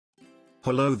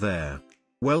Hello there.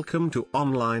 Welcome to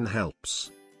Online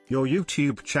Helps, your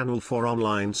YouTube channel for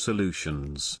online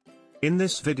solutions. In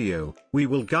this video, we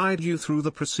will guide you through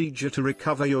the procedure to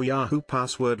recover your Yahoo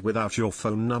password without your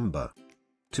phone number.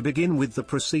 To begin with the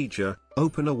procedure,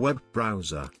 open a web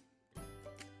browser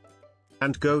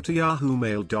and go to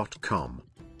yahoomail.com.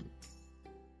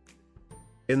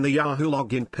 In the Yahoo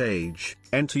login page,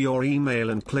 enter your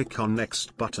email and click on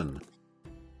Next button.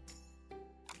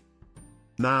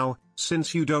 Now,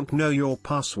 since you don't know your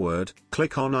password,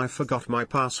 click on I forgot my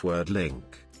password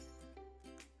link.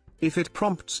 If it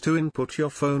prompts to input your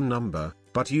phone number,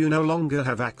 but you no longer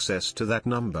have access to that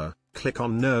number, click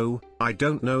on No, I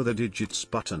don't know the digits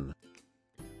button.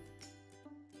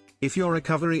 If your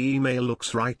recovery email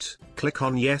looks right, click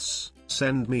on Yes,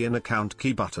 send me an account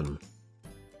key button.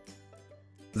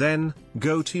 Then,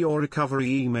 go to your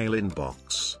recovery email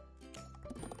inbox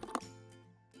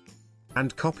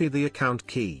and copy the account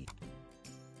key.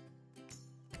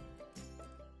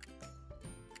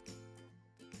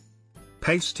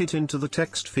 Paste it into the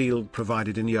text field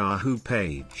provided in Yahoo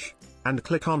page, and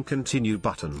click on Continue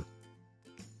button.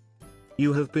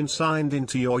 You have been signed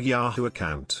into your Yahoo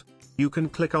account. You can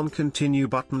click on Continue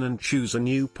button and choose a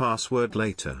new password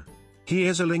later.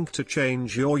 Here's a link to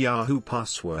change your Yahoo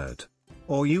password.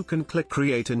 Or you can click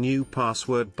Create a new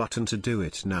password button to do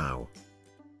it now.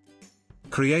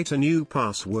 Create a new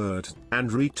password, and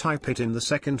retype it in the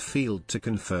second field to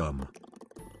confirm.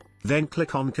 Then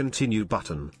click on Continue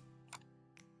button.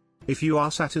 If you are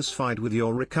satisfied with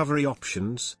your recovery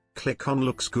options, click on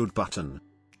Looks Good button.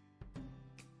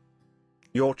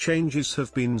 Your changes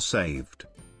have been saved.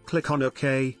 Click on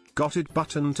OK, Got It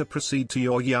button to proceed to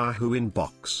your Yahoo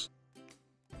inbox.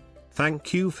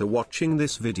 Thank you for watching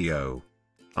this video.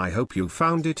 I hope you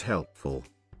found it helpful.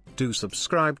 Do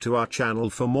subscribe to our channel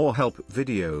for more help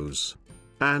videos.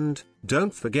 And,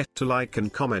 don't forget to like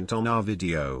and comment on our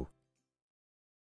video.